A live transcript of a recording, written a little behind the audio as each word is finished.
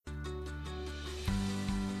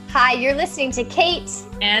Hi, you're listening to Kate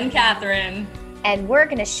and Catherine, and we're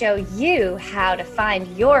going to show you how to find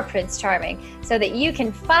your Prince Charming so that you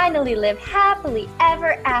can finally live happily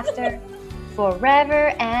ever after, forever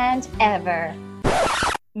and ever.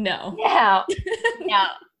 No. No.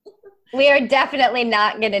 We are definitely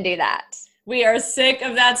not going to do that. We are sick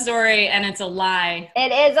of that story, and it's a lie.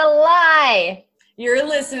 It is a lie. You're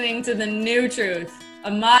listening to The New Truth,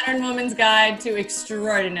 a modern woman's guide to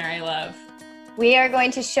extraordinary love. We are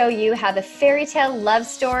going to show you how the fairy tale love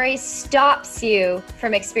story stops you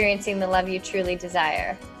from experiencing the love you truly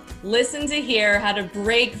desire. Listen to hear how to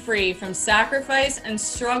break free from sacrifice and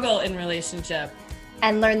struggle in relationship.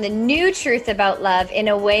 And learn the new truth about love in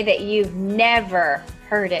a way that you've never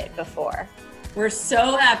heard it before. We're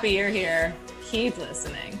so happy you're here. Keep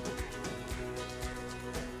listening.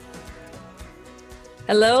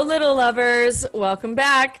 Hello, little lovers. Welcome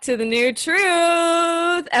back to The New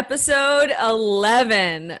Truth, episode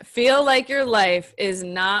 11. Feel like your life is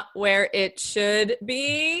not where it should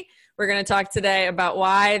be. We're going to talk today about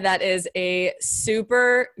why that is a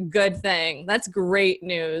super good thing. That's great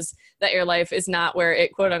news that your life is not where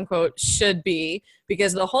it quote unquote should be,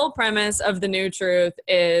 because the whole premise of The New Truth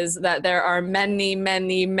is that there are many,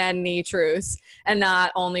 many, many truths and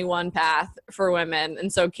not only one path for women.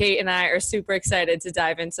 And so Kate and I are super excited to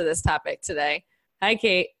dive into this topic today. Hi,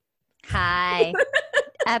 Kate. Hi.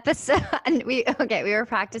 We were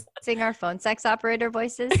practicing our phone sex operator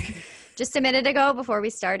voices just a minute ago before we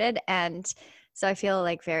started, and so I feel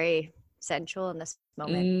like very sensual in this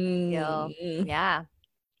moment. Yeah.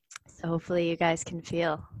 So hopefully you guys can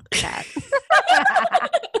feel that.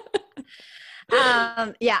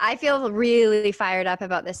 I feel really fired up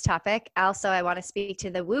about this topic. Also, I want to speak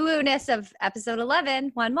to the woo-woo-ness of episode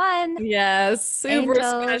 11, 1-1. Yes, super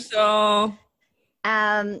special.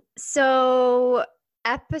 So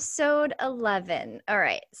episode 11. All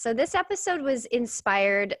right. So this episode was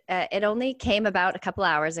inspired. It only came about a couple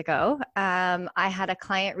hours ago. I had a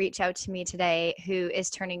client reach out to me today who is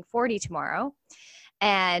turning 40 tomorrow.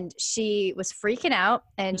 And she was freaking out.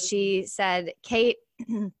 And she said, Kate,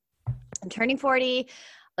 I'm turning 40.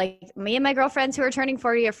 Like, me and my girlfriends who are turning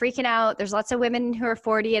 40 are freaking out. There's lots of women who are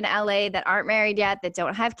 40 in LA that aren't married yet, that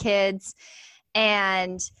don't have kids.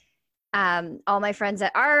 And all my friends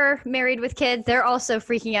that are married with kids, they're also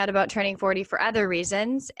freaking out about turning 40 for other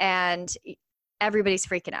reasons. And everybody's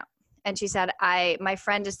freaking out. And she said, my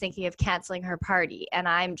friend is thinking of canceling her party. And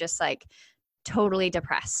I'm just like totally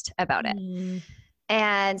depressed about it.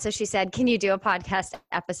 And so she said, can you do a podcast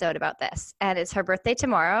episode about this? And it's her birthday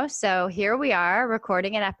tomorrow. So here we are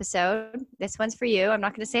recording an episode. This one's for you. I'm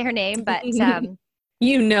not going to say her name, but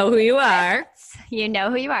you know who you are. You know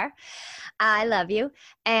who you are. I love you.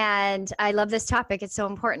 And I love this topic. It's so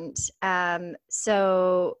important.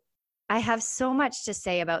 So I have so much to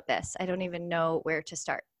say about this. I don't even know where to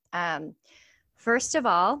start. First of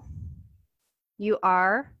all, you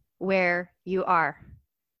are where you are.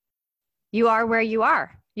 You are where you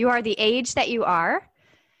are. You are the age that you are.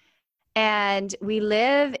 And we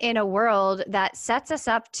live in a world that sets us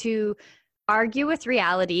up to argue with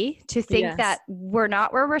reality, to think that we're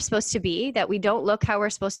not where we're supposed to be, that we don't look how we're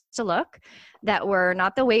supposed to look, that we're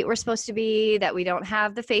not the weight we're supposed to be, that we don't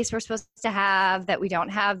have the face we're supposed to have, that we don't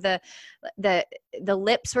have the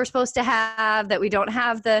lips we're supposed to have, that we don't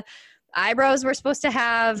have the eyebrows we're supposed to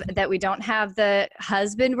have, that we don't have the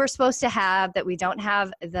husband we're supposed to have, that we don't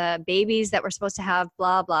have the babies that we're supposed to have,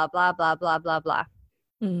 blah, blah, blah, blah, blah, blah, blah.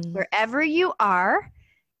 Wherever you are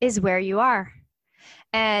is where you are.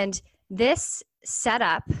 And this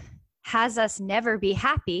setup has us never be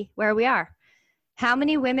happy where we are. How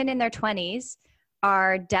many women in their 20s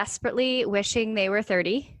are desperately wishing they were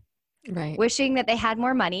 30, right? Wishing that they had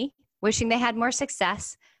more money, wishing they had more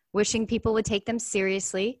success, wishing people would take them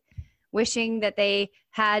seriously, wishing that they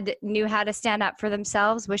knew how to stand up for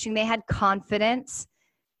themselves, wishing they had confidence.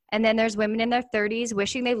 And then there's women in their 30s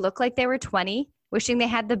wishing they looked like they were 20, wishing they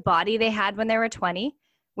had the body they had when they were 20,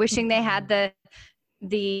 wishing they had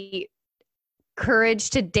the courage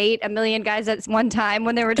to date a million guys at one time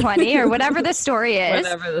when they were 20, or whatever the story is.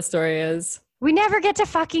 Whatever the story is. We never get to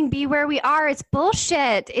fucking be where we are. It's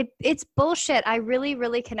bullshit. It's bullshit. I really,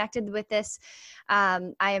 really connected with this.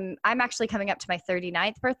 I'm actually coming up to my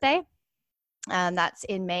 39th birthday. That's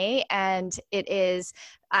in May. And it is,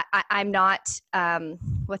 I'm not,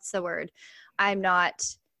 what's the word? I'm not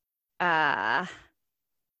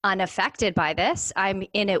unaffected by this. I'm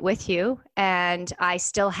in it with you. And I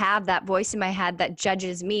still have that voice in my head that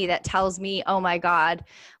judges me, that tells me, oh my God,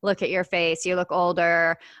 look at your face. You look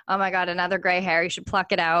older. Oh my God, another gray hair. You should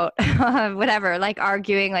pluck it out. Whatever, like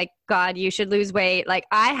arguing, like, God, you should lose weight. Like,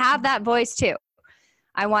 I have that voice too.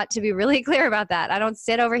 I want to be really clear about that. I don't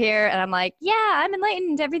sit over here and I'm like, yeah, I'm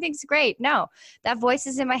enlightened. Everything's great. No, that voice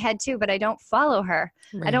is in my head too, but I don't follow her.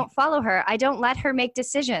 Right. I don't follow her. I don't let her make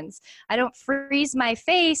decisions. I don't freeze my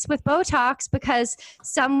face with Botox because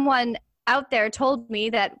someone out there told me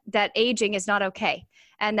that aging is not okay.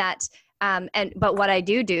 And but what I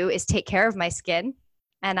do is take care of my skin.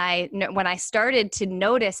 And when I started to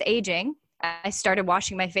notice aging, I started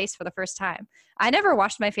washing my face for the first time. I never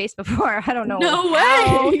washed my face before. I don't know. No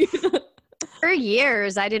way. For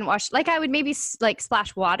years, I didn't wash. Like I would maybe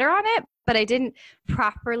splash water on it, but I didn't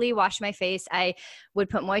properly wash my face. I would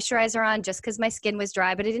put moisturizer on just because my skin was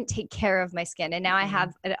dry, but I didn't take care of my skin. And now I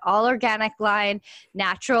have an all organic line,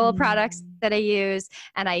 natural products that I use.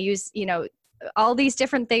 And I use, all these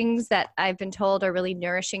different things that I've been told are really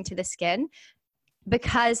nourishing to the skin.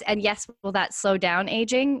 And yes, will that slow down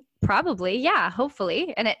aging? Probably. Yeah,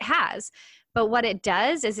 hopefully. And it has. But what it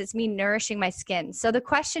does is it's me nourishing my skin. So the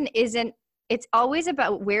question it's always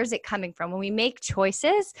about where's it coming from. When we make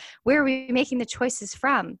choices, where are we making the choices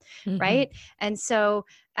from? Right. And so,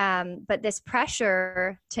 but this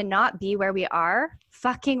pressure to not be where we are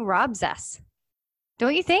fucking robs us.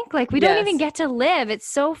 Don't you think? Like we don't even get to live. It's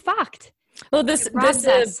so fucked. Well, this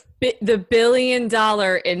is the $1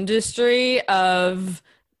 billion industry of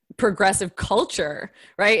progressive culture,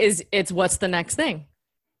 right? It's what's the next thing,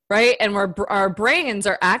 right? And our brains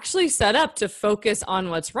are actually set up to focus on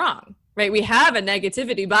what's wrong, right? We have a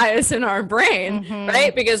negativity bias in our brain,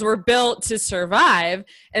 right? Because we're built to survive.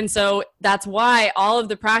 And so that's why all of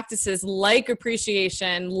the practices like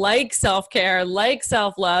appreciation, like self-care, like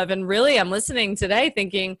self-love, and really I'm listening today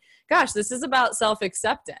thinking, gosh, this is about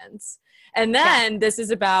self-acceptance. And then this is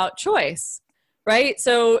about choice, right?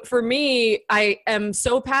 So for me, I am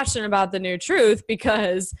so passionate about the new truth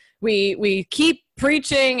because we keep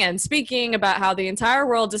preaching and speaking about how the entire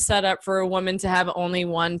world is set up for a woman to have only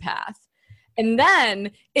one path. And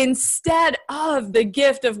then instead of the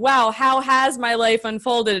gift of, wow, how has my life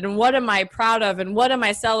unfolded and what am I proud of and what am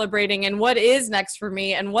I celebrating and what is next for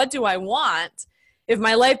me and what do I want? If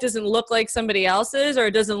my life doesn't look like somebody else's or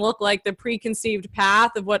it doesn't look like the preconceived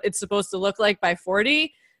path of what it's supposed to look like by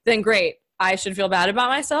 40, then great. I should feel bad about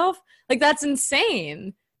myself. Like that's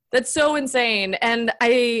insane. That's so insane. And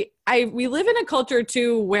we live in a culture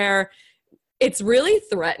too where it's really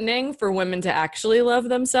threatening for women to actually love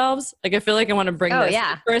themselves. Like I feel like I want to bring this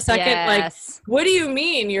for a second. Yes. Like, what do you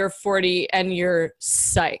mean you're 40 and you're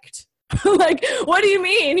psyched? Like, what do you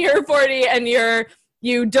mean you're 40 and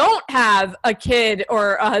you don't have a kid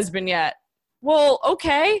or a husband yet? Well,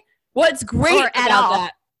 okay. What's great or at about all.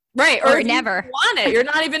 that? Right. Or never you want it. You're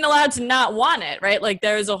not even allowed to not want it. Right. Like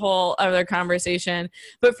there's a whole other conversation.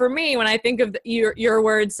 But for me, when I think of your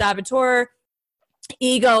word saboteur,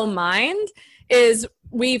 ego, mind is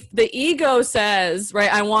the ego says,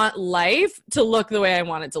 right, I want life to look the way I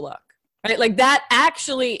want it to look. Right. Like that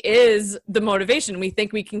actually is the motivation. We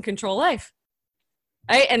think we can control life.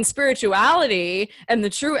 Right? And spirituality and the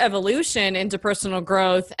true evolution into personal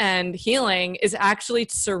growth and healing is actually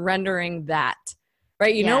surrendering that,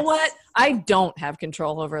 right? You know what? I don't have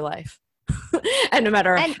control over life. And no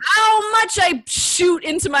matter how much I shoot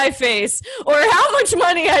into my face or how much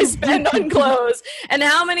money I spend on clothes and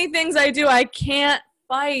how many things I do, I can't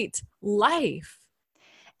fight life.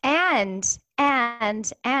 And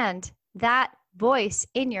that voice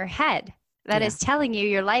in your head that is telling you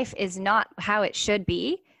your life is not how it should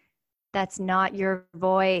be, that's not your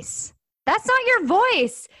voice. That's not your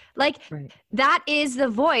voice. Like that is the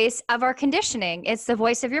voice of our conditioning. It's the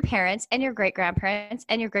voice of your parents and your great-grandparents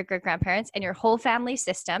and your great-great-grandparents and your whole family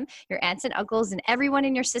system, your aunts and uncles and everyone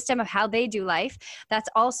in your system of how they do life. That's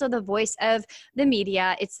also the voice of the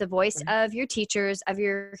media. It's the voice of your teachers, of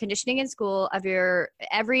your conditioning in school, of your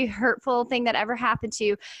every hurtful thing that ever happened to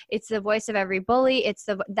you. It's the voice of every bully.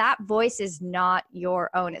 That voice is not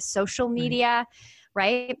your own. It's social media,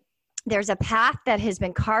 right? There's a path that has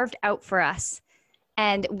been carved out for us.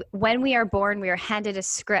 And when we are born, we are handed a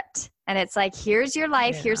script. And it's like, here's your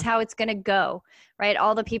life. Here's how it's going to go, right?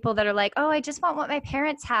 All the people that are like, oh, I just want what my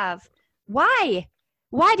parents have. Why?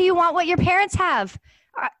 Why do you want what your parents have?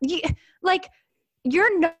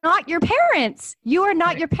 You're not your parents. You are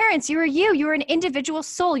not your parents. You are you. You are an individual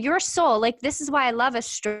soul. Your soul. Like, this is why I love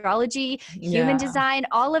astrology, human design,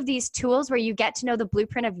 all of these tools where you get to know the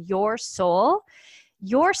blueprint of your soul.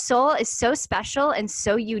 Your soul is so special and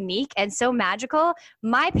so unique and so magical.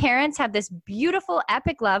 My parents have this beautiful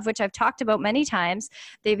epic love, which I've talked about many times.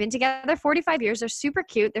 They've been together 45 years. They're super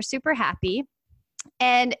cute. They're super happy.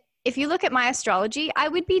 And if you look at my astrology, I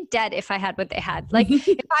would be dead if I had what they had. Like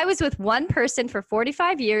if I was with one person for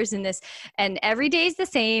 45 years in this, and every day is the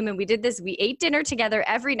same, and we ate dinner together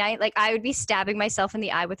every night, like I would be stabbing myself in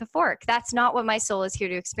the eye with a fork. That's not what my soul is here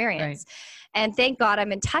to experience. Right. And thank God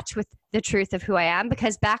I'm in touch with the truth of who I am,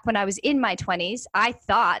 because back when I was in my 20s, I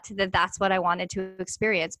thought that that's what I wanted to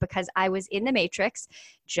experience, because I was in the matrix,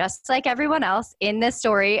 just like everyone else, in the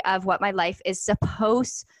story of what my life is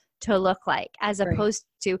supposed to look like, as opposed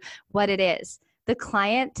to what it is. The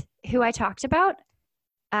client who I talked about,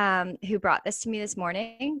 who brought this to me this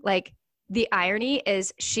morning, like the irony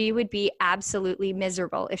is she would be absolutely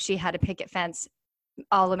miserable if she had a picket fence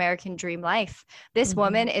all American dream life. This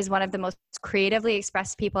woman is one of the most creatively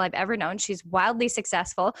expressed people I've ever known. She's wildly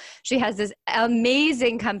successful. She has this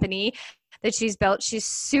amazing company that she's built. She's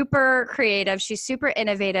super creative. She's super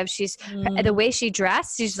innovative. She's the way she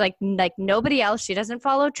dressed, she's like nobody else. She doesn't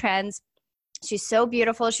follow trends. She's so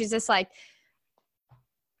beautiful. She's this like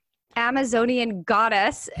Amazonian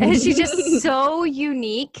goddess. And she's just so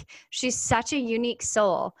unique. She's such a unique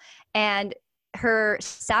soul. And her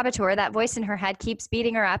saboteur, that voice in her head, keeps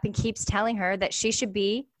beating her up and keeps telling her that she should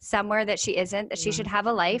be somewhere that she isn't, that she should have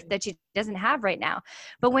a life that she doesn't have right now.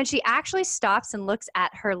 But when she actually stops and looks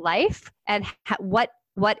at her life and what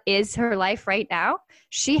is her life right now,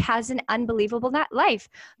 she has an unbelievable life.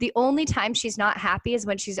 The only time she's not happy is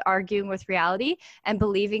when she's arguing with reality and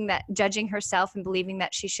believing that, judging herself and believing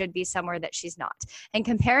that she should be somewhere that she's not, and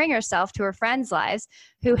comparing herself to her friends' lives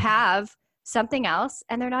who have something else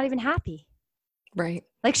and they're not even happy. Right.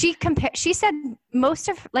 Like she said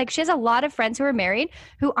she has a lot of friends who are married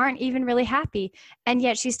who aren't even really happy. And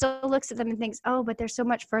yet she still looks at them and thinks, oh, but they're so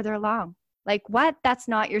much further along. Like what? That's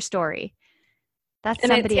not your story. That's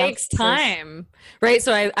somebody else. And it takes time, right?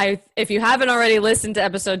 So I if you haven't already listened to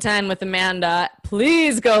episode 10 with Amanda,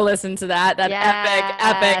 please go listen to that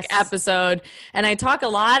epic episode. And I talk a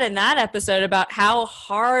lot in that episode about how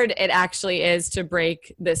hard it actually is to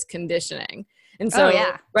break this conditioning. And so,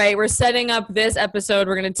 right, we're setting up this episode.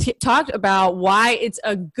 We're going to talk about why it's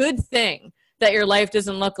a good thing that your life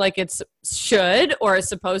doesn't look like it should or is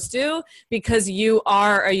supposed to, because you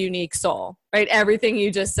are a unique soul, right? Everything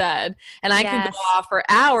you just said. And I could go off for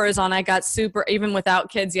hours on, even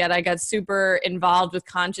without kids yet, I got super involved with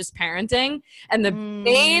conscious parenting. And the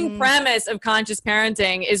main premise of conscious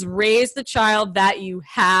parenting is raise the child that you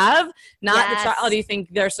have, not the child you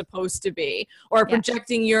think they're supposed to be, or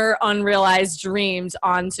projecting your unrealized dreams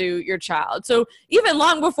onto your child. So even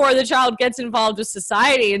long before the child gets involved with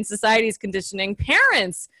society and society's conditioning,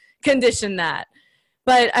 parents condition that.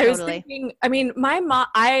 But I was thinking, I mean, my mom,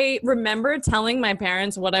 I remember telling my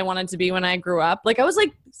parents what I wanted to be when I grew up. Like I was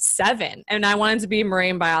like 7 and I wanted to be a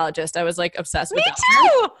marine biologist. I was like obsessed with that. Me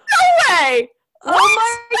too! No way! What?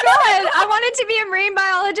 Oh my God. I wanted to be a marine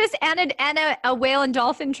biologist and a whale and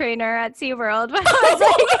dolphin trainer at SeaWorld. Oh my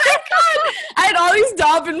God. I had all these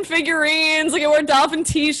dolphin figurines. Like I wore dolphin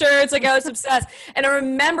t-shirts. Like I was obsessed. And I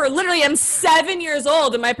remember literally I'm 7 years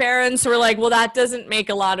old and my parents were like, well, that doesn't make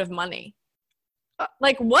a lot of money.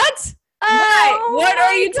 Like what? Why? What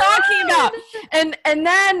are you talking about? And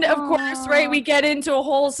then of course, right, we get into a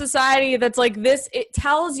whole society that's like this. It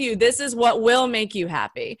tells you this is what will make you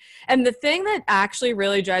happy. And the thing that actually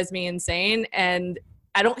really drives me insane, and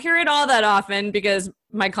I don't hear it all that often because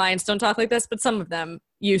my clients don't talk like this, but some of them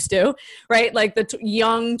used to, right? Like the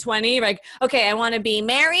young 20, like, okay, I want to be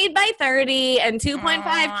married by 30 and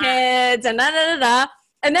 2.5 kids and da da da da.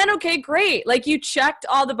 And then, okay, great. Like you checked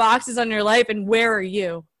all the boxes on your life, and where are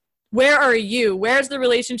you? Where are you? Where's the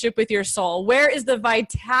relationship with your soul? Where is the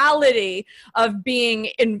vitality of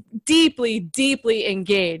being deeply, deeply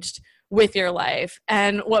engaged with your life?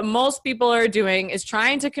 And what most people are doing is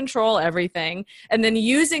trying to control everything and then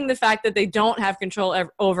using the fact that they don't have control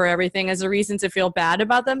over everything as a reason to feel bad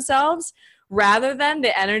about themselves, rather than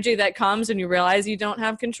the energy that comes when you realize you don't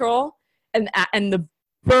have control and the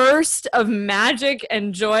burst of magic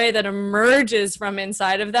and joy that emerges from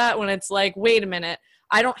inside of that when it's like, wait a minute,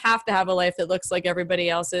 I don't have to have a life that looks like everybody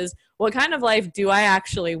else's. What kind of life do I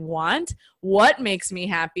actually want? What makes me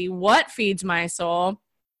happy? What feeds my soul?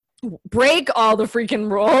 Break all the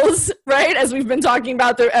freaking rules, right? As we've been talking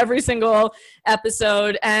about through every single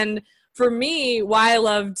episode. And for me, why I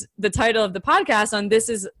loved the title of the podcast on This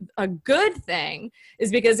Is a Good Thing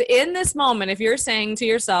is because in this moment, if you're saying to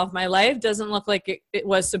yourself, my life doesn't look like it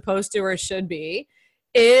was supposed to or should be,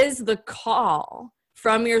 is the call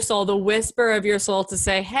from your soul, the whisper of your soul to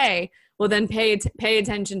say, hey, well then pay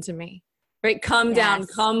attention to me. right? Come down,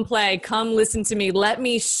 come play, come listen to me. Let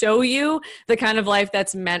me show you the kind of life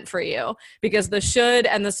that's meant for you, because the should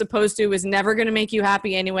and the supposed to is never going to make you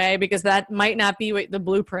happy anyway, because that might not be what the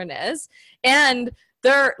blueprint is. And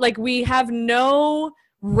we have no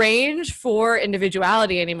range for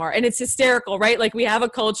individuality anymore. And it's hysterical, right? Like, we have a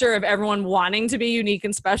culture of everyone wanting to be unique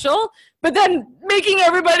and special, but then making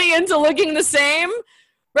everybody into looking the same,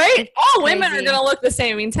 right? It's all crazy. Women are going to look the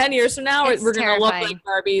same. I mean, 10 years from now, It's we're going to look like terrifying.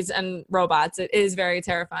 Barbies and robots. It is very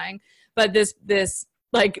terrifying. But this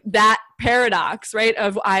like that paradox, right?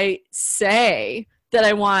 Of, I say that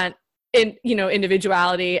I want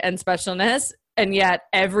individuality and specialness, and yet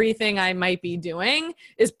everything I might be doing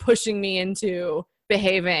is pushing me into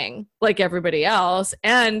behaving like everybody else.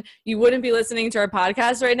 And you wouldn't be listening to our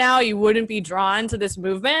podcast right now. You wouldn't be drawn to this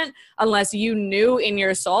movement unless you knew in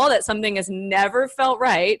your soul that something has never felt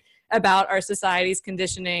right about our society's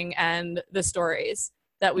conditioning and the stories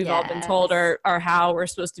that we've all been told are how we're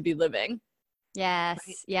supposed to be living. Yes.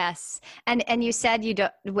 Right? Yes. And you said you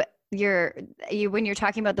don't, when you're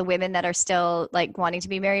talking about the women that are still like wanting to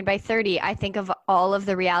be married by 30, I think of all of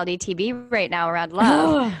the reality TV right now around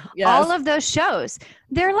love. Yes. All of those shows,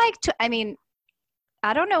 they're like, I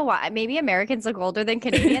don't know why. Maybe Americans look older than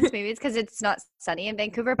Canadians. Maybe it's because it's not sunny in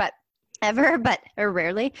Vancouver, or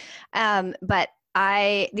rarely. But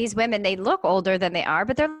these women, they look older than they are,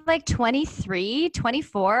 but they're like 23,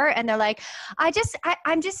 24. And they're like, I'm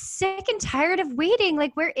just sick and tired of waiting.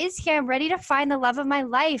 Like, where is he? I'm ready to find the love of my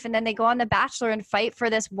life. And then they go on The Bachelor and fight for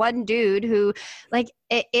this one dude who, like,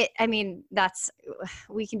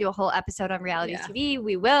 we can do a whole episode on reality TV.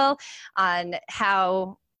 We will, on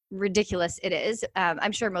how ridiculous it is.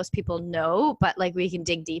 I'm sure most people know, but like, we can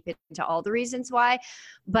dig deep into all the reasons why.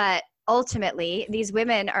 But ultimately, these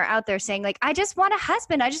women are out there saying, like, I just want a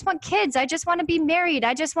husband. I just want kids. I just want to be married.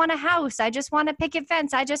 I just want a house. I just want a picket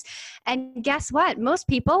fence. And guess what? Most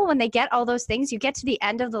people, when they get all those things, you get to the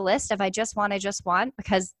end of the list of I just want,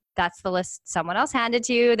 because that's the list someone else handed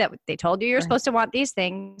to you, that they told you you're supposed to want these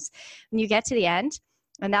things. And you get to the end,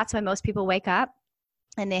 and that's when most people wake up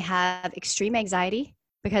and they have extreme anxiety,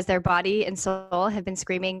 because their body and soul have been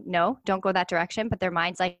screaming, no, don't go that direction. But their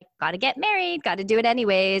mind's like, got to get married, got to do it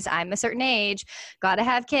anyways. I'm a certain age, got to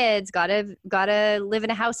have kids, got to live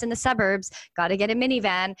in a house in the suburbs, got to get a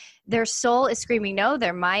minivan. Their soul is screaming no.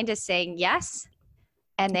 Their mind is saying yes.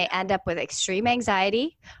 And they end up with extreme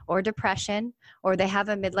anxiety or depression, or they have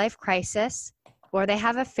a midlife crisis, or they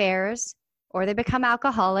have affairs, or they become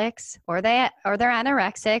alcoholics, or they're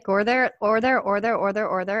anorexic, or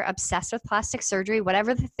they're obsessed with plastic surgery,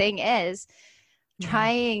 whatever the thing is,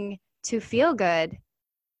 trying to feel good.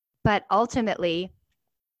 But ultimately,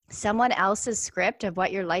 someone else's script of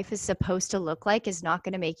what your life is supposed to look like is not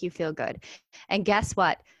going to make you feel good. And guess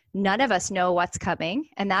what? None of us know what's coming.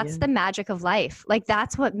 And that's the magic of life. Like,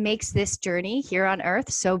 that's what makes this journey here on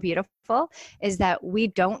earth so beautiful, is that we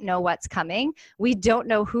don't know what's coming. We don't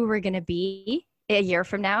know who we're going to be a year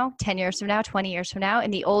from now, 10 years from now, 20 years from now.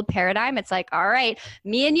 In the old paradigm, it's like, all right,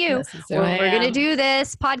 me and you, we're going to do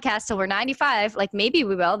this podcast till we're 95. Like, maybe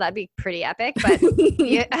we will. That'd be pretty epic. But,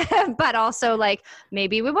 but also, like,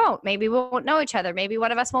 maybe we won't. Maybe we won't know each other. Maybe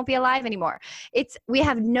one of us won't be alive anymore. We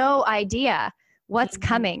have no idea what's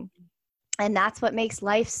coming. And that's what makes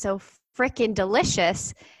life so freaking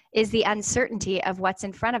delicious, is the uncertainty of what's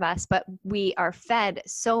in front of us. But we are fed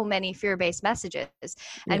so many fear-based messages,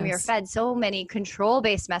 and we are fed so many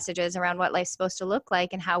control-based messages around what life's supposed to look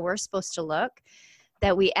like and how we're supposed to look,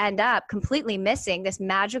 that we end up completely missing this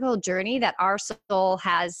magical journey that our soul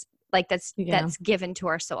has, like, that's given to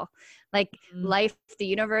our soul. Like, life, the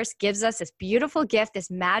universe gives us this beautiful gift,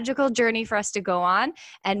 this magical journey for us to go on.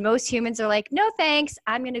 And most humans are like, no, thanks.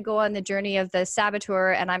 I'm going to go on the journey of the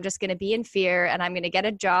saboteur, and I'm just going to be in fear, and I'm going to get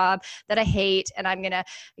a job that I hate, and I'm going to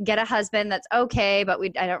get a husband that's okay, but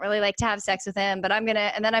I don't really like to have sex with him, but I'm going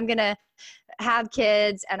to have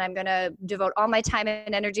kids, and I'm going to devote all my time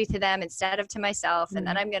and energy to them instead of to myself. And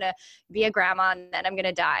then I'm going to be a grandma, and then I'm going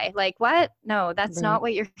to die. Like, what? No, that's not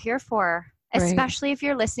what you're here for. Especially if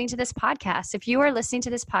you're listening to this podcast. If you are listening to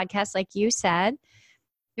this podcast, like you said,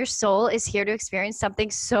 your soul is here to experience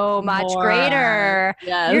something so much greater.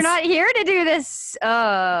 Yes. You're not here to do this. You're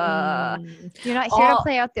not here to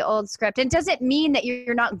play out the old script. It doesn't mean that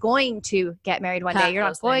you're not going to get married one day. You're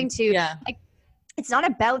not going to. Like, it's not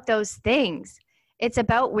about those things. It's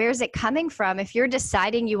about, where's it coming from? If you're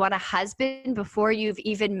deciding you want a husband before you've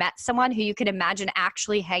even met someone who you can imagine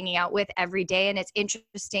actually hanging out with every day, and it's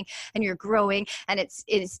interesting, and you're growing, and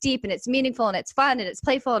it's deep, and it's meaningful, and it's fun, and it's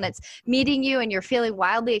playful, and it's meeting you, and you're feeling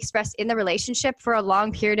wildly expressed in the relationship for a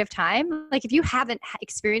long period of time. Like, if you haven't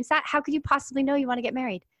experienced that, how could you possibly know you want to get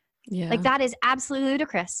married? Yeah. Like that is absolutely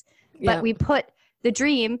ludicrous. Yeah. But we put the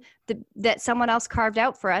dream that someone else carved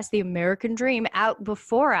out for us, the American dream, out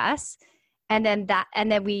before us. And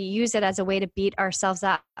then we use it as a way to beat ourselves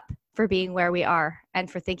up for being where we are and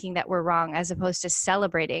for thinking that we're wrong, as opposed to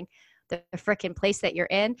celebrating the frickin' place that you're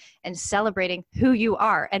in and celebrating who you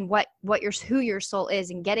are and who your soul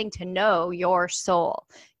is, and getting to know your soul,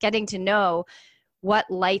 getting to know what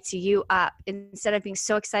lights you up, instead of being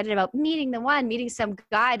so excited about meeting some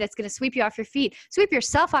guy that's going to sweep you off your feet. Sweep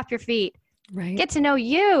yourself off your feet. Right. Get to know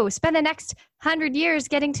you. Spend the next 100 years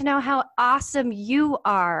getting to know how awesome you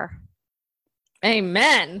are.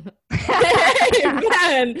 Amen.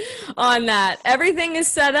 Amen on that. Everything is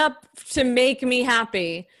set up to make me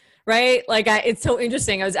happy, right? Like it's so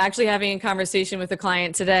interesting. I was actually having a conversation with a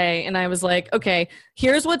client today, and I was like, okay,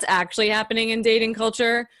 here's what's actually happening in dating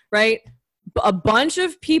culture, right? A bunch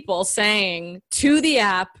of people saying to the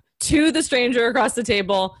app, to the stranger across the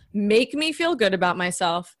table, make me feel good about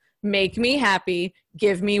myself, make me happy,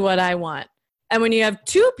 give me what I want. And when you have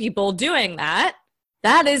two people doing that,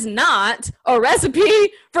 that is not a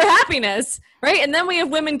recipe for happiness, right? And then we have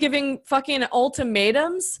women giving fucking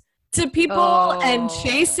ultimatums to people and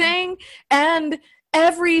chasing, and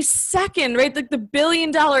every second, right? Like the $1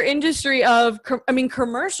 billion industry of,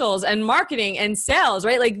 commercials and marketing and sales,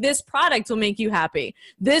 right? Like this product will make you happy.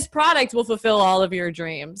 This product will fulfill all of your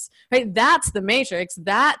dreams, right? That's the matrix.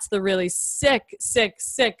 That's the really sick,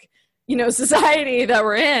 society that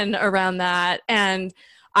we're in around that. And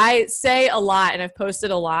I say a lot, and I've posted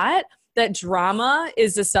a lot, that drama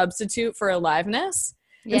is a substitute for aliveness.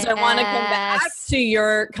 Yes. And so I want to come back to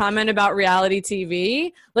your comment about reality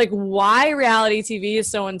TV, like why reality TV is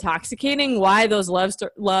so intoxicating, why those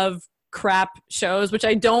love crap shows, which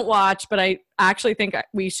I don't watch, but I actually think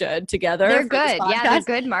we should together. They're good. Yeah, they're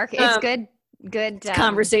good, Mark. It's good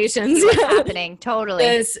conversations happening.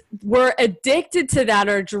 Totally. We're addicted to that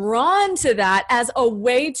or drawn to that as a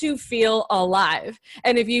way to feel alive.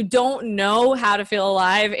 And if you don't know how to feel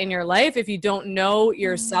alive in your life, if you don't know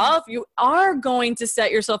yourself, you are going to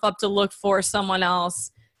set yourself up to look for someone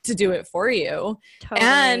else to do it for you. Totally.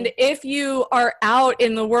 And if you are out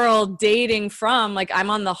in the world dating from, like,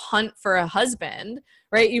 I'm on the hunt for a husband,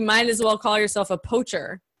 right? You might as well call yourself a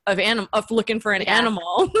poacher of looking for an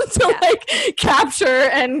animal to like capture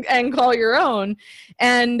and call your own.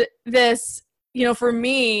 And this, for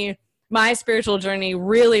me, my spiritual journey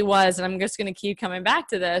really was, and I'm just going to keep coming back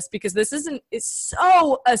to this because this is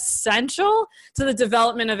so essential to the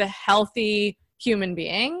development of a healthy human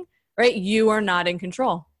being, right? You are not in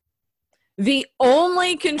control. The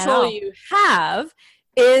only control you have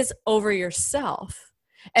is over yourself.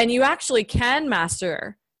 And you actually can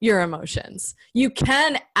master your emotions. You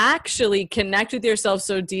can actually connect with yourself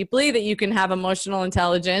so deeply that you can have emotional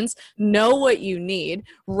intelligence, know what you need,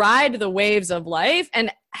 ride the waves of life,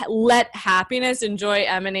 and let happiness and joy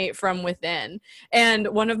emanate from within. And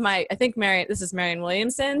one of my, I think this is Marianne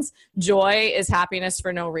Williamson's, joy is happiness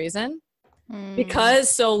for no reason. Because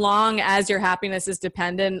so long as your happiness is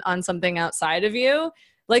dependent on something outside of you,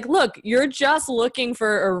 like, look, you're just looking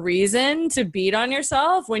for a reason to beat on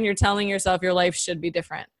yourself when you're telling yourself your life should be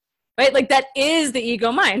different, right? Like that is the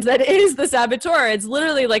ego mind. That is the saboteur. It's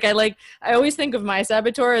literally I always think of my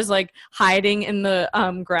saboteur as like hiding in the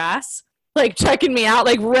grass, like checking me out,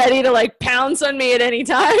 like ready to like pounce on me at any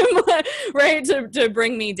time, right? To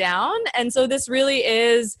bring me down. And so this really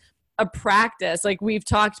is a practice. Like we've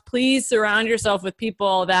talked, please surround yourself with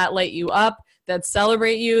people that light you up, that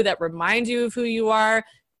celebrate you, that remind you of who you are.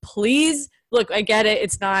 Please, look, I get it.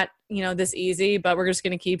 It's not, this easy, but we're just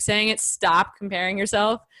going to keep saying it. Stop comparing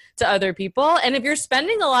yourself to other people. And if you're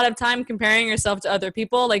spending a lot of time comparing yourself to other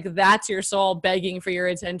people, like that's your soul begging for your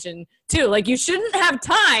attention too. Like you shouldn't have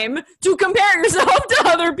time to compare yourself to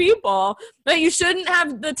other people. Like you shouldn't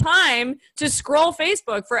have the time to scroll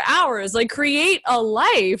Facebook for hours. Like create a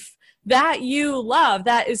life that you love,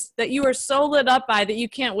 that you are so lit up by that you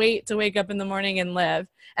can't wait to wake up in the morning and live.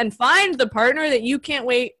 And find the partner that you can't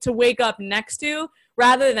wait to wake up next to,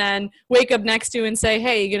 rather than wake up next to and say,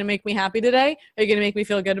 hey, are you going to make me happy today? Are you going to make me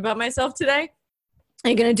feel good about myself today? Are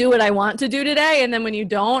you going to do what I want to do today? And then when you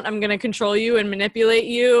don't, I'm going to control you and manipulate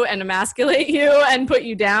you and emasculate you and put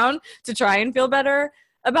you down to try and feel better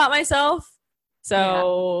about myself.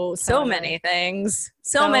 So many things.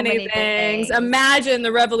 So many things. Imagine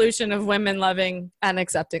the revolution of women loving and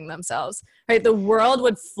accepting themselves, right? The world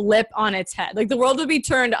would flip on its head. Like the world would be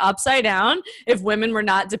turned upside down if women were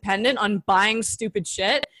not dependent on buying stupid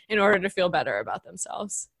shit in order to feel better about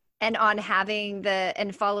themselves. And on having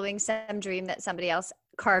and following some dream that somebody else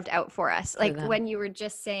carved out for us. Like when you were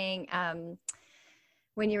just saying,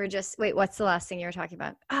 when you were just, wait, what's the last thing you were talking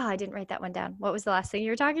about? Oh, I didn't write that one down. What was the last thing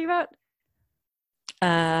you were talking about?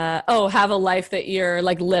 Have a life that you're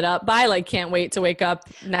like lit up by, like can't wait to wake up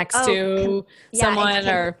next to someone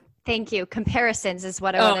or thank you. Comparisons is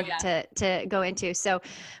what I wanted to go into. So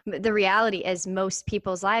the reality is most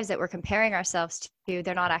people's lives that we're comparing ourselves to,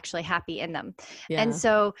 they're not actually happy in them. Yeah. And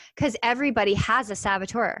so, cause everybody has a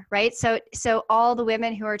saboteur, right? So all the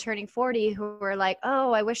women who are turning 40, who are like,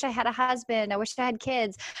 oh, I wish I had a husband. I wish I had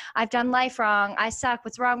kids. I've done life wrong. I suck.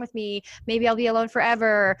 What's wrong with me? Maybe I'll be alone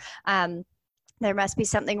forever. There must be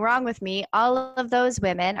something wrong with me. All of those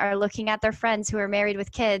women are looking at their friends who are married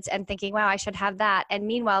with kids and thinking, wow, I should have that. And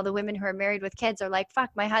meanwhile, the women who are married with kids are like, fuck,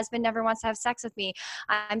 my husband never wants to have sex with me.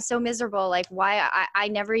 I'm so miserable. Like, why I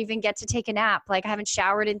never even get to take a nap. Like, I haven't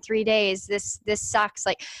showered in 3 days. This sucks.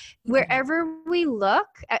 Like, wherever we look,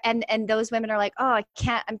 and those women are like, oh, I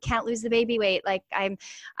can't lose the baby weight. Like,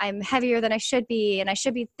 I'm heavier than I should be, and I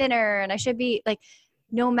should be thinner, and I should be like,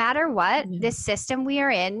 no matter what, this system we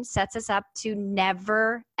are in sets us up to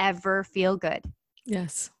never, ever feel good.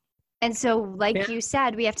 Yes. And so, like you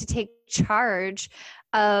said, we have to take charge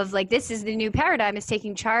of, like, this is the new paradigm, is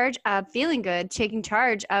taking charge of feeling good, taking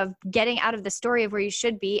charge of getting out of the story of where you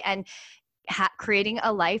should be and creating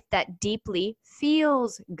a life that deeply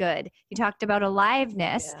feels good. You talked about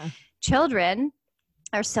aliveness. Yeah. Children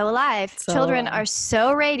are so alive. Children are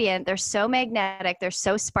so radiant. They're so magnetic. They're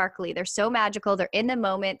so sparkly. They're so magical. They're in the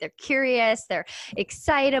moment. They're curious. They're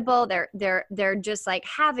excitable. They're just like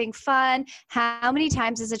having fun. How many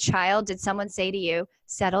times as a child did someone say to you,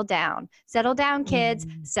 settle down, kids,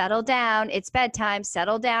 settle down. It's bedtime.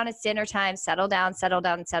 Settle down. It's dinner time. Settle down, settle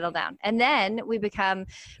down, settle down. And then we become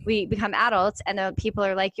adults, and the people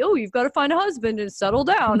are like, oh, you've got to find a husband and settle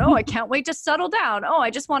down. Oh, I can't wait to settle down. Oh, I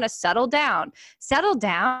just want to settle down. Settle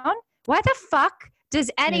down? Why the fuck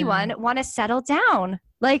does anyone want to settle down?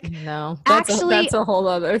 Like, no, that's a whole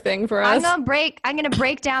other thing for us. I'm going to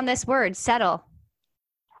break down this word, settle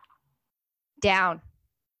down.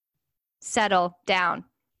 Settle down.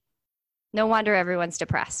 No wonder everyone's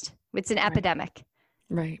depressed. It's an epidemic.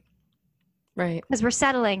 Right. Because we're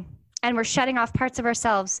settling and we're shutting off parts of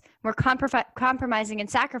ourselves. We're compromising and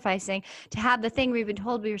sacrificing to have the thing we've been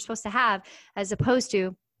told we were supposed to have, as opposed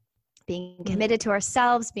to being committed to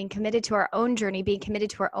ourselves, being committed to our own journey, being committed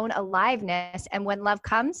to our own aliveness. And when love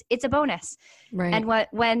comes, it's a bonus. Right. And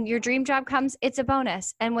when your dream job comes, it's a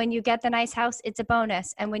bonus. And when you get the nice house, it's a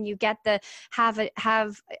bonus. And when you get have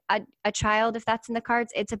a child, if that's in the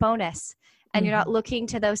cards, it's a bonus. And you're not looking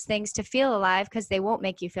to those things to feel alive, because they won't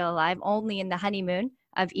make you feel alive. Only in the honeymoon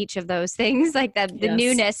of each of those things, like the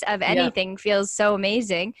newness of anything feels so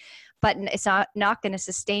amazing, but it's not going to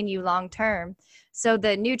sustain you long term. So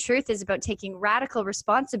the new truth is about taking radical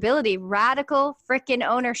responsibility, radical freaking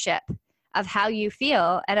ownership of how you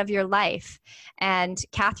feel and of your life. And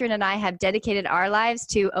Catherine and I have dedicated our lives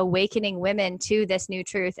to awakening women to this new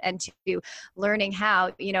truth and to learning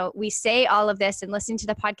how, we say all of this, and listening to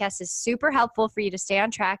the podcast is super helpful for you to stay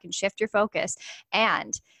on track and shift your focus.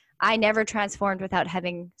 And I never transformed without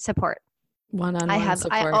having support. One-on-one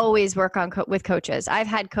support. I always work with coaches. I've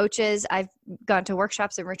had coaches. I've gone to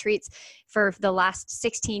workshops and retreats for the last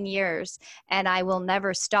 16 years, and I will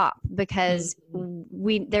never stop, because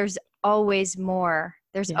there's always more.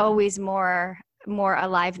 There's always more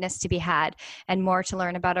aliveness to be had and more to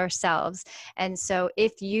learn about ourselves. And so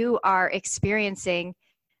if you are experiencing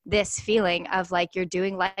this feeling of like you're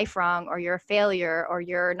doing life wrong, or you're a failure, or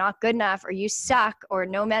you're not good enough, or you suck, or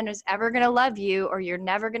no man is ever going to love you, or you're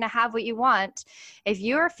never going to have what you want. If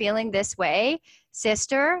you are feeling this way,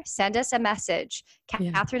 sister, send us a message.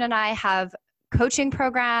 Catherine and I have coaching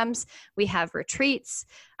programs. We have retreats.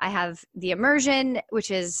 I have the immersion, which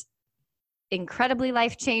is incredibly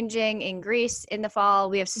life-changing, in Greece in the fall.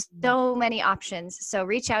 We have so many options. So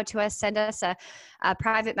reach out to us, send us a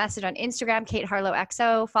private message on Instagram, Kate Harlow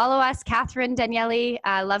XO. Follow us, Catherine Daniele,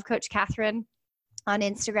 Love Coach Catherine on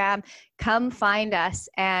Instagram. Come find us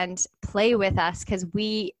and play with us, because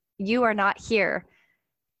you are not here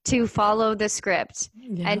to follow the script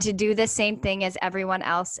and to do the same thing as everyone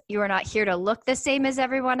else. You are not here to look the same as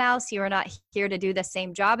everyone else. You are not here to do the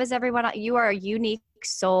same job as everyone else. You are a unique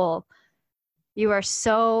soul. You are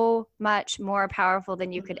so much more powerful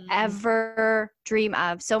than you could ever dream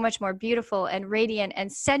of. So much more beautiful and radiant and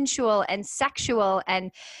sensual and sexual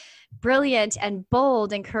and brilliant and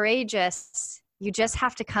bold and courageous. You just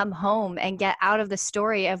have to come home and get out of the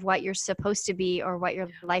story of what you're supposed to be or what your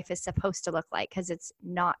life is supposed to look like, because it's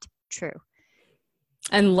not true.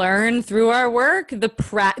 and learn through our work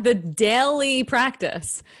the daily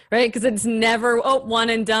practice, right? Because it's never, one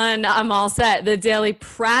and done, I'm all set. The daily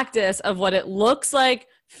practice of what it looks like,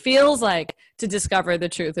 feels like to discover the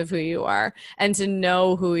truth of who you are and to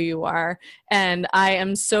know who you are. And I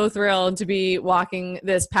am so thrilled to be walking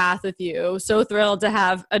this path with you. So thrilled to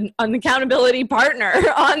have an accountability partner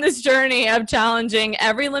on this journey of challenging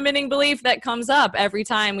every limiting belief that comes up every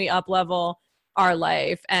time we up level our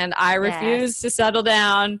life. And I refuse to settle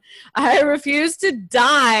down. I refuse to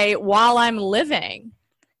die while I'm living.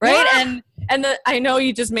 Right. Yeah. And I know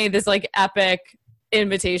you just made this like epic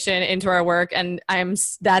invitation into our work, and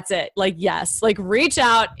that's it. Like, yes, like reach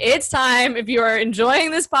out. It's time. If you are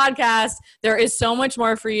enjoying this podcast, there is so much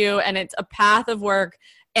more for you, and it's a path of work.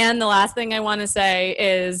 And the last thing I want to say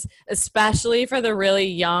is, especially for the really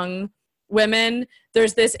young women,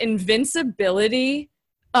 there's this invincibility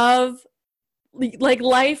of like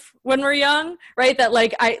life when we're young, right? That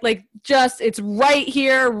like, it's right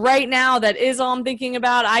here, right now. That is all I'm thinking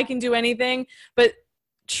about. I can do anything. But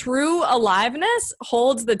true aliveness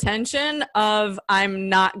holds the tension of I'm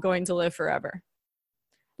not going to live forever.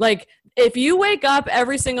 Like if you wake up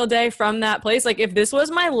every single day from that place, like if this was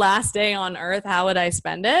my last day on earth, how would I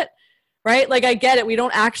spend it? Right? Like I get it. We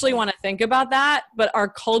don't actually want to think about that, but our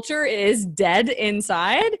culture is dead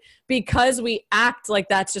inside because we act like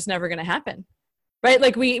that's just never going to happen. Right?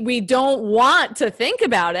 Like we don't want to think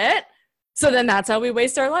about it. So then that's how we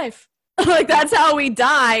waste our life. Like that's how we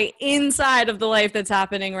die inside of the life that's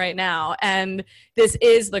happening right now. And this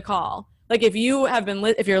is the call. Like if you have been,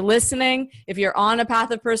 if you're listening, if you're on a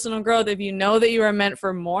path of personal growth, if you know that you are meant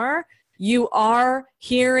for more, you are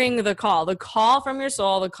hearing the call from your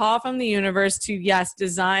soul, the call from the universe to, yes,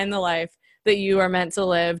 design the life that you are meant to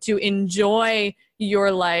live, to enjoy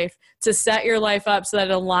your life, to set your life up so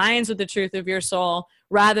that it aligns with the truth of your soul,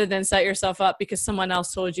 rather than set yourself up because someone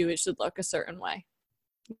else told you it should look a certain way.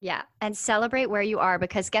 Yeah. And celebrate where you are,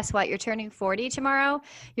 because guess what? You're turning 40 tomorrow.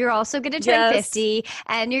 You're also going to turn 50,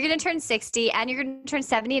 and you're going to turn 60, and you're going to turn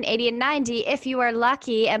 70 and 80 and 90 if you are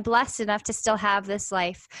lucky and blessed enough to still have this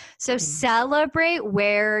life. So celebrate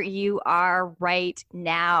where you are right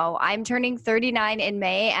now. I'm turning 39 in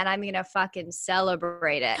May, and I'm going to fucking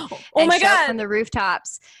celebrate it. Oh my God. From the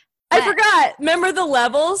rooftops. I forgot. Remember the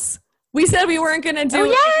levels? We said we weren't going to do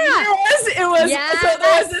it. It was yes. So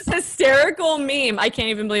there was this hysterical meme. I can't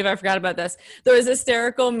even believe I forgot about this. There was a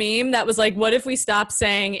hysterical meme that was like, what if we stopped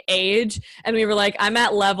saying age? And we were like, I'm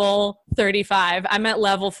at level 35. I'm at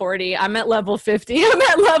level 40. I'm at level 50. I'm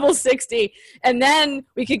at level 60. And then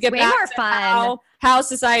we could get back to how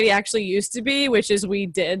society actually used to be, which is we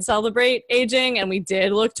did celebrate aging, and we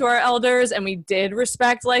did look to our elders, and we did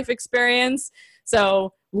respect life experience.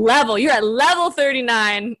 So you're at level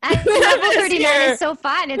 39. Level 39 is so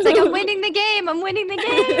fun. It's like, I'm winning the game.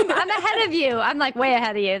 I'm ahead of you. I'm like way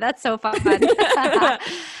ahead of you. That's so fun.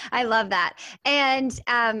 I love that. And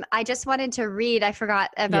I just wanted to read, I forgot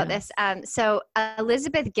about this. So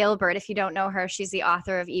Elizabeth Gilbert, if you don't know her, she's the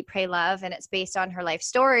author of Eat, Pray, Love, and it's based on her life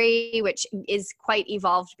story, which is quite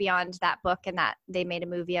evolved beyond that book, and that they made a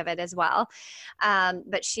movie of it as well.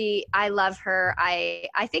 But I love her. I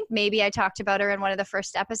think maybe I talked about her in one of the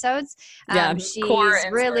first episodes. She's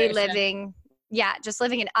really living just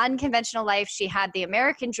living an unconventional life. She had the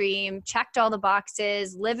American dream, checked all the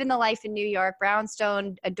boxes, living the life in New York,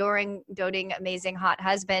 brownstone, doting, amazing, hot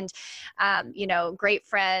husband, great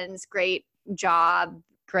friends, great job,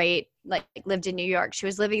 lived in New York. She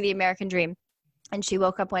was living the American dream. And she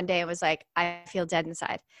woke up one day and was like, I feel dead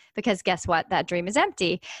inside, because guess what? That dream is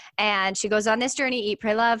empty. And she goes on this journey, Eat,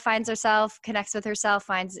 Pray, Love, finds herself, connects with herself,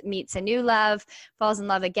 meets a new love, falls in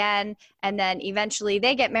love again. And then eventually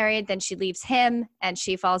they get married. Then she leaves him, and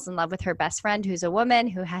she falls in love with her best friend, who's a woman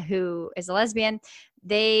who is a lesbian.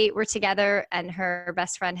 They were together, and her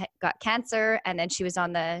best friend got cancer, and then she was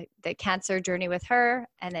on the cancer journey with her,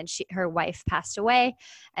 and then her wife passed away,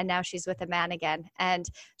 and now she's with a man again. And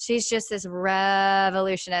she's just this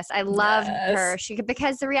revolutionist. I love her.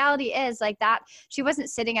 Because the reality is like that. She wasn't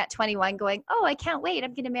sitting at 21 going, oh, I can't wait.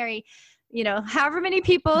 I'm going to marry, however many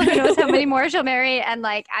people, who knows how many more she'll marry. And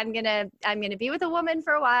like, I'm going to be with a woman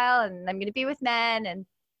for a while, and I'm going to be with men. And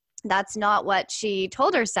that's not what she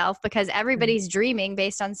told herself, because everybody's dreaming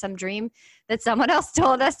based on some dream that someone else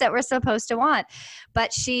told us that we're supposed to want.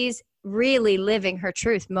 But she's really living her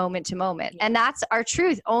truth moment to moment. And that's our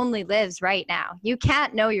truth only lives right now. You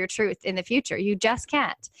can't know your truth in the future. You just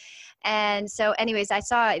can't. And so anyways, I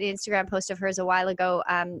saw an Instagram post of hers a while ago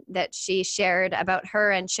that she shared about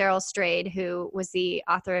her and Cheryl Strayed, who was the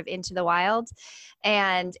author of Into the Wild.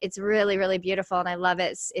 And it's really, really beautiful. And I love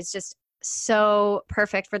it. It's just so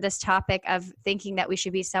perfect for this topic of thinking that we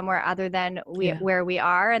should be somewhere other than where we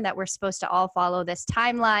are, and that we're supposed to all follow this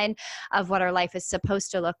timeline of what our life is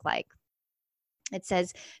supposed to look like. It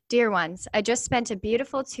says, "Dear ones, I just spent a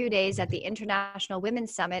beautiful 2 days at the International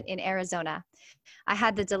Women's Summit in Arizona. I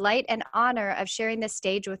had the delight and honor of sharing this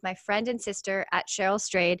stage with my friend and sister at Cheryl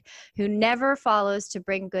Strayed, who never follows to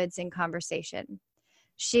bring goods in conversation.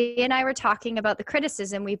 She and I were talking about the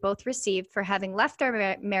criticism we both received for having left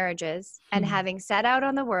our marriages and having set out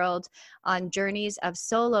on the world on journeys of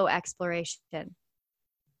solo exploration.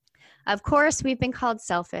 Of course, we've been called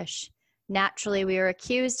selfish. Naturally, we were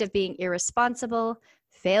accused of being irresponsible,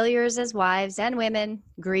 failures as wives and women,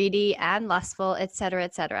 greedy and lustful, etc.,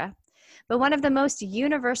 etc. But one of the most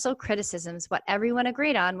universal criticisms, what everyone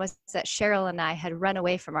agreed on, was that Cheryl and I had run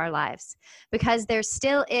away from our lives, because there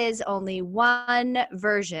still is only one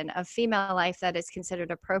version of female life that is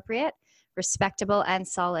considered appropriate, respectable, and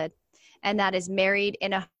solid, and that is married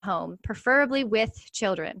in a home, preferably with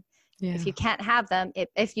children. Yeah. If you can't have them,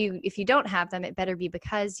 if you don't have them, it better be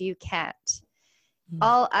because you can't.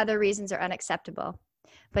 All other reasons are unacceptable.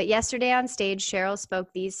 But yesterday on stage, Cheryl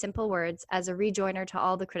spoke these simple words as a rejoinder to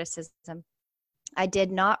all the criticism. I did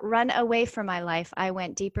not run away from my life. I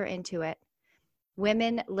went deeper into it.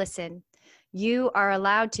 Women, listen. You are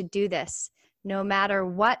allowed to do this, no matter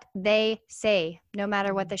what they say, no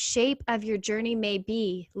matter what the shape of your journey may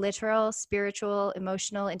be, literal, spiritual,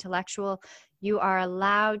 emotional, intellectual. You are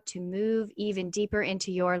allowed to move even deeper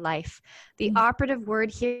into your life. The operative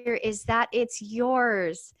word here is that it's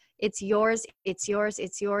yours. It's yours, it's yours,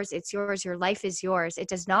 it's yours, it's yours. Your life is yours. It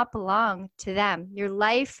does not belong to them. Your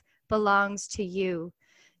life belongs to you.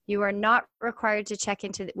 You are not required to check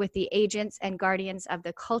with the agents and guardians of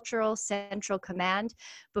the cultural central command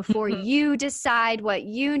before you decide what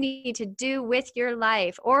you need to do with your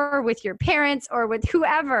life, or with your parents, or with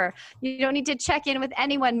whoever. You don't need to check in with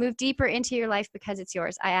anyone. Move deeper into your life because it's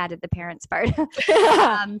yours. I added the parents part.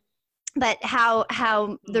 But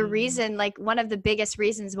how the reason, like one of the biggest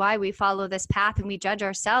reasons why we follow this path and we judge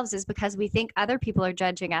ourselves is because we think other people are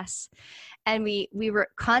judging us. And we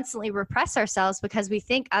constantly repress ourselves because we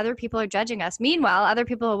think other people are judging us. Meanwhile, other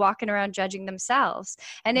people are walking around judging themselves.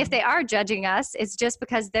 And if they are judging us, it's just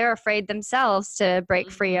because they're afraid themselves to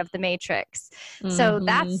break free of the matrix. So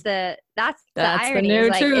that's the irony. The new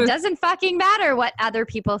like, truth. It doesn't fucking matter what other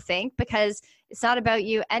people think, because it's not about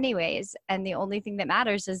you anyways. And the only thing that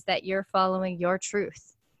matters is that you're following your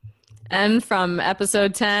truth. And from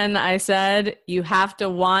episode 10, I said, you have to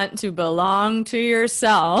want to belong to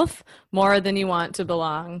yourself more than you want to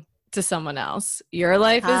belong to someone else. Your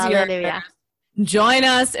life is yours. Join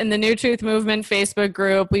us in the New Truth Movement Facebook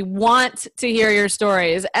group. We want to hear your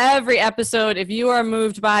stories. Every episode, if you are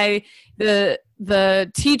moved by the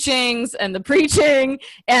teachings and the preaching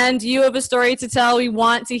and you have a story to tell, we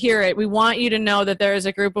want to hear it. We want you to know that there is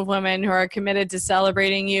a group of women who are committed to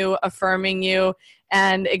celebrating you, affirming you,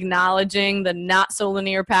 and acknowledging the not so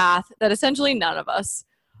linear path that essentially none of us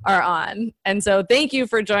are on. And so thank you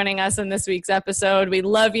for joining us in this week's episode. We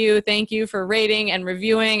love you. Thank you for rating and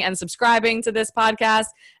reviewing and subscribing to this podcast.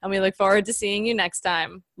 And we look forward to seeing you next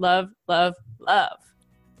time. Love, love, love.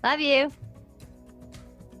 Love you.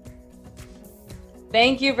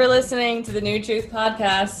 Thank you for listening to the New Truth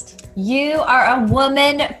Podcast. You are a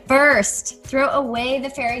woman first. Throw away the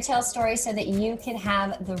fairy tale story so that you can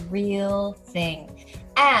have the real thing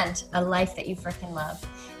and a life that you freaking love.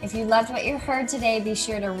 If you loved what you heard today, be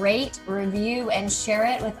sure to rate, review, and share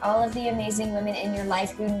it with all of the amazing women in your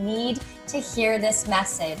life who need to hear this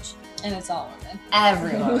message. And it's all women.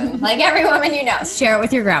 Every woman. Like every woman you know. Share it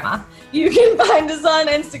with your grandma. You can find us on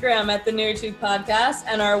Instagram at The New Truth Podcast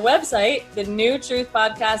and our website,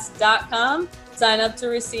 thenewtruthpodcast.com. Sign up to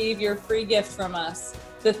receive your free gift from us.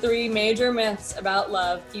 The 3 major myths about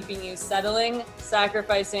love keeping you settling,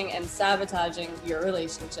 sacrificing, and sabotaging your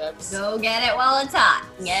relationships. Go get it while it's hot.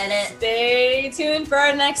 Get it. Stay tuned for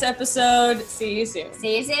our next episode. See you soon.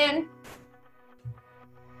 See you soon.